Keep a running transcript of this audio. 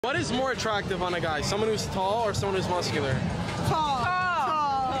What is more attractive on a guy? Someone who's tall or someone who's muscular?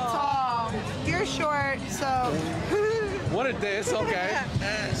 Tall. You're short, so. What a diss, okay.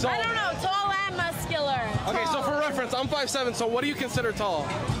 So, I don't know, tall and muscular. Okay, so for reference, I'm 5'7", so what do you consider tall?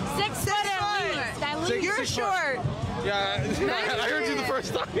 6 foot at least. You're short. Yeah, I heard you the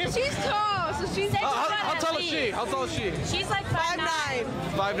first time. She's tall, so she's 6 foot how tall is she? How tall is she? She's like 5'9".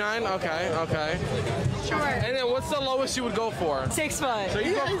 5'9"? Okay. Short. And then what's the lowest you would go for? 6 foot. So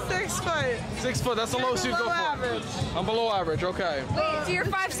you go 6 foot. 6 foot, that's the lowest you'd go for. Average. I'm below average, okay. Wait, so you're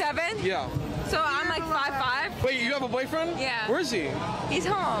 5'7"? Yeah. So I'm like 5'5". Wait, you have a boyfriend? Yeah. Where is he? He's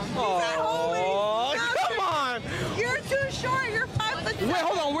home. Oh, come on. You're too short. You're 5 foot. Wait,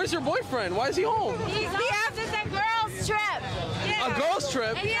 hold on. Where's your boyfriend? Why is he home? He has this a girls trip. A girls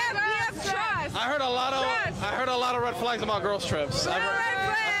trip? We have trust. I heard a lot of red flags about girls trips.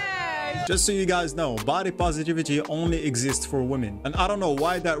 Just so you guys know, body positivity only exists for women. And I don't know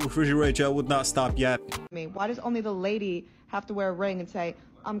why that refrigerator would not stop yapping. Why does only the lady have to wear a ring and say,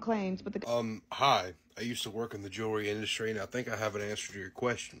 I'm claimed, but the... Hi. I used to work in the jewelry industry, and I think I have an answer to your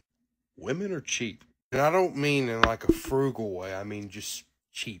question. Women are cheap. And I don't mean in like a frugal way. I mean just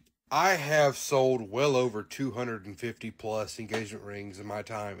cheap. I have sold well over 250 plus engagement rings in my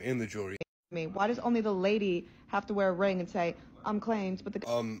time in the jewelry. Why does only the lady have to wear a ring and say, I'm claimed, but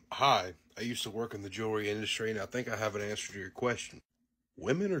the... Hi. I used to work in the jewelry industry, and I think I have an answer to your question.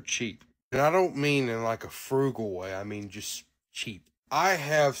 Women are cheap. And I don't mean in like a frugal way. I mean just cheap. I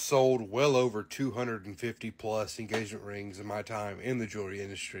have sold well over 250 plus engagement rings in my time in the jewelry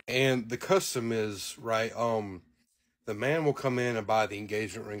industry. And the custom is, right, the man will come in and buy the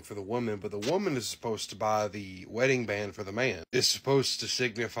engagement ring for the woman, but the woman is supposed to buy the wedding band for the man. It's supposed to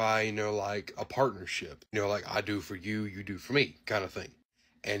signify, you know, like a partnership. You know, like I do for you, you do for me kind of thing.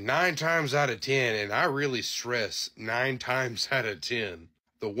 And 9 times out of 10, and I really stress 9 times out of 10,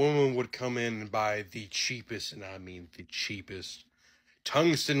 the woman would come in and buy the cheapest, and I mean the cheapest,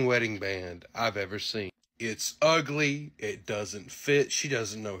 tungsten wedding band I've ever seen. It's ugly. It doesn't fit. She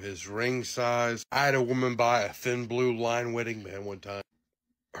doesn't know his ring size. I had a woman buy a thin blue line wedding band one time.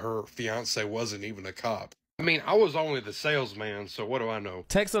 Her fiance wasn't even a cop. I mean, I was only the salesman, so what do I know?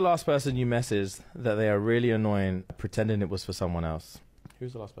 Text the last person you messaged that they are really annoying, pretending it was for someone else.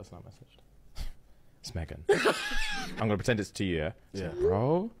 Who's the last person I messaged? It's Megan. I'm going to pretend it's to you, yeah?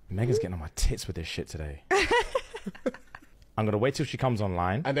 Bro, Megan's getting on my tits with this shit today. I'm going to wait till she comes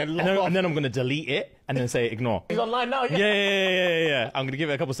online. And then I'm going to delete it and then say ignore. He's online now, yeah? Yeah. I'm going to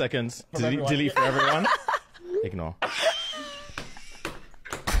give it a couple seconds. Delete for everyone. Ignore.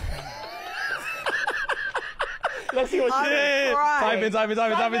 Let's see what she did. Type in.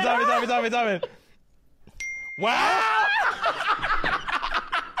 Wow!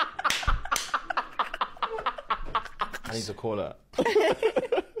 I need to call her.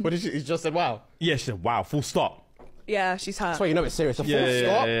 What did she just said? Wow. Yeah, she said wow. Full stop. Yeah, she's hot. That's why you know it's serious. A full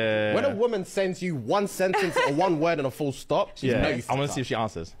stop. When a woman sends you one sentence or one word and a full stop, you know you I want to see if she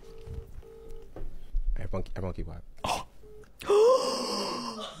answers. Everyone keep quiet.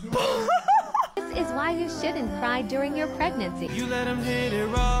 This is why you shouldn't cry during your pregnancy. You let him hit it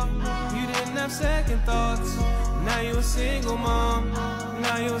raw. You didn't have second thoughts. Now you're a single mom.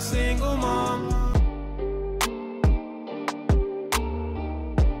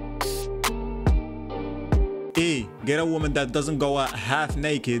 E. Get a woman that doesn't go out half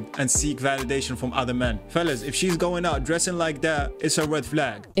naked and seek validation from other men. Fellas, if she's going out dressing like that, it's a red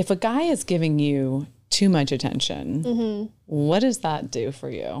flag. If a guy is giving you too much attention, what does that do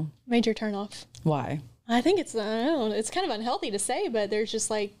for you? Major turnoff. Why? I think it's, I don't know, it's kind of unhealthy to say, but there's just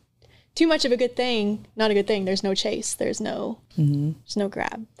like too much of a good thing, not a good thing. There's no chase. There's no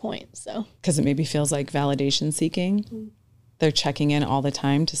grab point. So because it maybe feels like validation seeking. They're checking in all the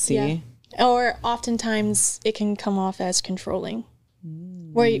time to see. Yeah. Or oftentimes it can come off as controlling.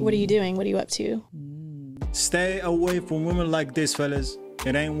 What are you doing? What are you up to? Stay away from women like this, fellas.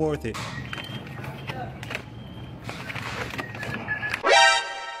 It ain't worth it.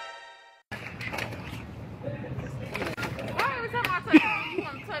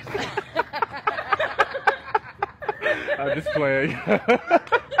 I'm just playing. This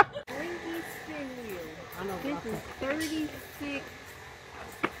is 36.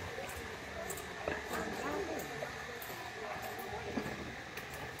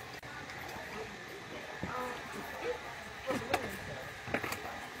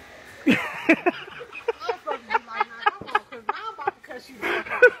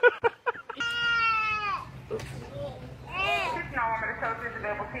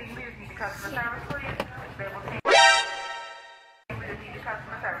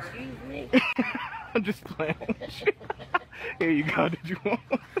 I'm just playing. Here you go. Did you want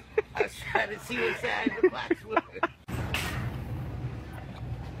one? I was trying to see what side the box was.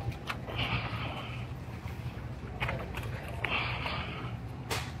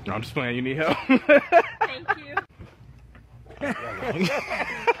 No, I'm just playing. You need help? Thank you.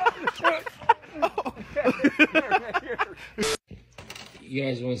 You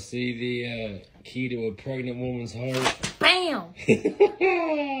guys want to see the key to a pregnant woman's heart? Bam!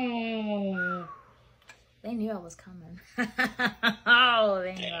 They knew I was coming. Oh,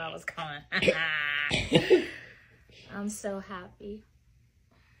 they knew I was coming. I'm so happy.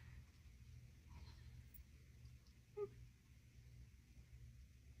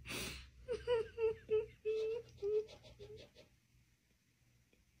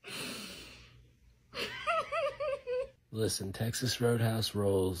 Listen, Texas Roadhouse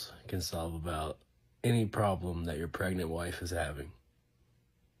rolls can solve about any problem that your pregnant wife is having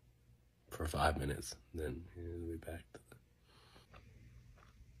for 5 minutes. Then we'll be back to the...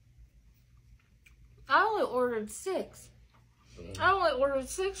 I only ordered 6. I only ordered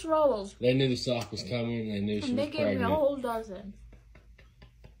 6 rolls. They knew the sock was coming. They knew she And was they gave me a pregnant. whole dozen.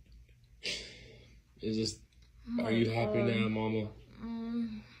 Is this... Oh Are you my happy God. now, Mama?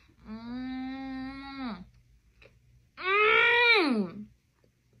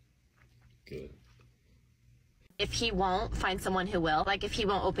 Good. If he won't, find someone who will. Like, if he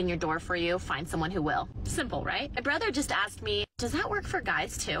won't open your door for you, find someone who will. Simple, right? My brother just asked me, does that work for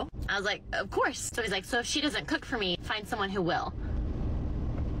guys too? I was like, of course. So he's like, so if she doesn't cook for me, find someone who will.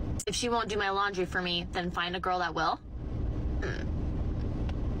 If she won't do my laundry for me, then find a girl that will.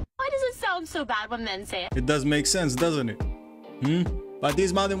 Why does it sound so bad when men say it? It does make sense, doesn't it? But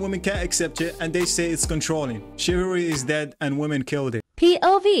these modern women can't accept it and they say it's controlling. Chivalry is dead and women killed it.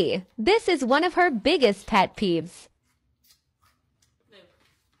 POV. This is one of her biggest pet peeves.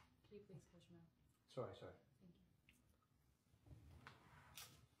 Sorry.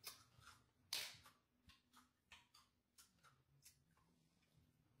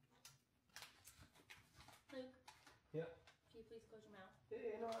 Luke, Yeah. can you please close your mouth?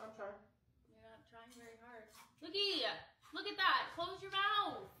 Yeah, no, I'm trying. You're not trying very hard. Looky! Look at that! Close your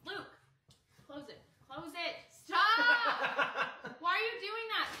mouth! Luke! Close it. Close it! Stop! Why are you doing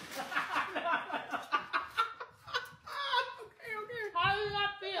that? Okay. How does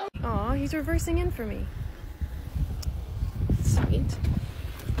that feel? Aw, he's reversing in for me. Sweet.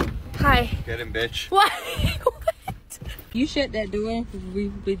 Hi. Get him, bitch. What? You shut that door,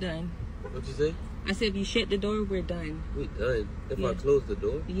 we done. What'd you say? I said if you shut the door, we're done. We done. If I Yeah. close the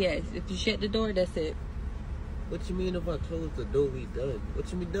door? Yes, if you shut the door, that's it. What you mean if I close the door, we done? What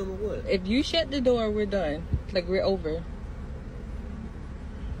you mean done with what? If you shut the door, we're done. Like, we're over.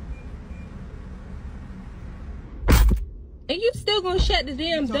 And you still gonna shut the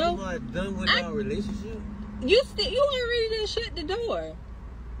damn You door? talking about done with our relationship? You already done shut the door.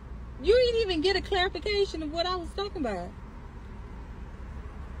 You didn't even get a clarification of what I was talking about.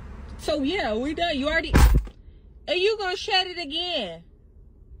 So yeah, we done. You already, and you gonna shut it again.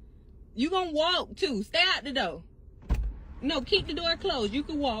 You gonna walk too. Stay out the door. No, keep the door closed. You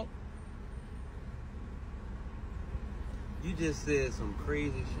can walk. You just said some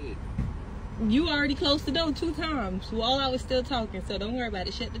crazy shit. You already closed the door 2 times while I was still talking. So don't worry about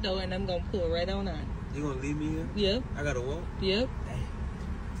it. Shut the door and I'm gonna pull right on out. You gonna leave me here? Yep. I gotta walk? Yep.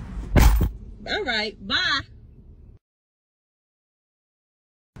 All right. Bye.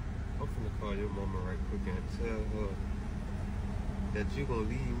 I'm finna call your mama right quick and tell her that you gonna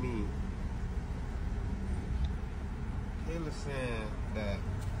leave me. Kayla's saying that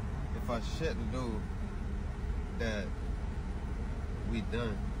if I shut the door, that we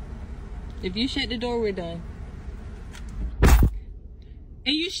done. If you shut the door, we're done. And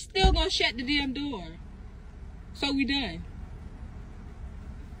you still gonna shut the damn door. So we done.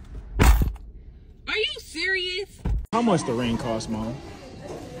 Are you serious? How much the ring cost, Mom?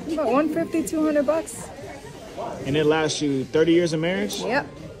 About $150, $200. And it lasts you 30 years of marriage? Yep,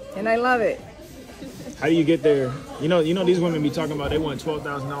 and I love it. How do you get there? You know these women be talking about they want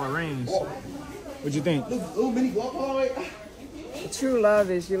 $12,000 rings. What'd you think? True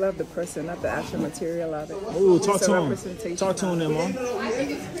love is you love the person, not the actual material of it. Ooh, It's talk a to him. representation Talk to him, then, of Mom. it.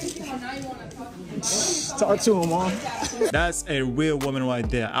 Talk to him, Mom. That's a real woman right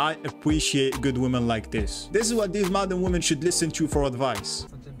there. I appreciate good women like this. This is what these modern women should listen to for advice.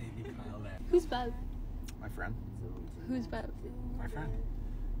 Who's Bev? My friend. Who's Bev? My friend.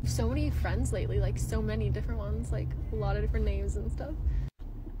 So many friends lately, like so many different ones, like a lot of different names and stuff.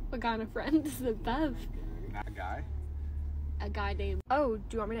 What kind of friend is it, Bev? Not a guy. A guy named... Oh, do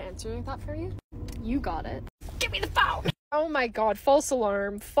you want me to answer that for you? You got it. Give me the phone! Oh my god, false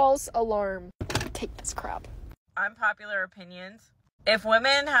alarm. False alarm. Take this crap. Unpopular opinions. If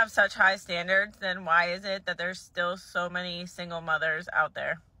women have such high standards, then why is it that there's still so many single mothers out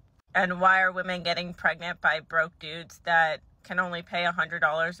there? And why are women getting pregnant by broke dudes that can only pay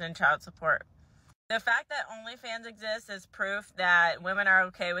 $100 in child support? The fact that OnlyFans exists is proof that women are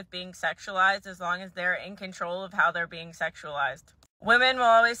okay with being sexualized as long as they're in control of how they're being sexualized. Women will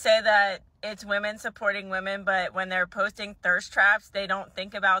always say that it's women supporting women, but when they're posting thirst traps, they don't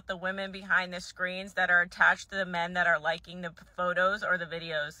think about the women behind the screens that are attached to the men that are liking the photos or the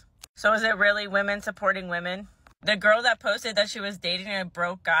videos. So is it really women supporting women? The girl that posted that she was dating a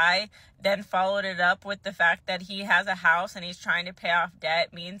broke guy then followed it up with the fact that he has a house and he's trying to pay off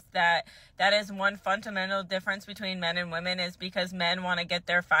debt means that that is one fundamental difference between men and women, is because men want to get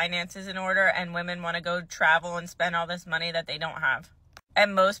their finances in order and women want to go travel and spend all this money that they don't have.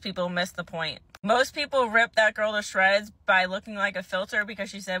 And most people miss the point. Most people rip that girl to shreds by looking like a filter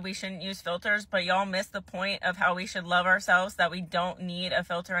because she said we shouldn't use filters, but y'all miss the point of how we should love ourselves, that we don't need a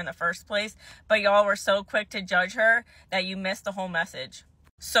filter in the first place. But y'all were so quick to judge her that you missed the whole message.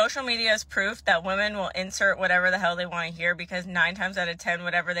 Social media is proof that women will insert whatever the hell they want to hear, because 9 times out of 10,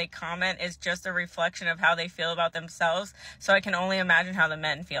 whatever they comment is just a reflection of how they feel about themselves. So I can only imagine how the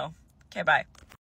men feel. Okay, bye.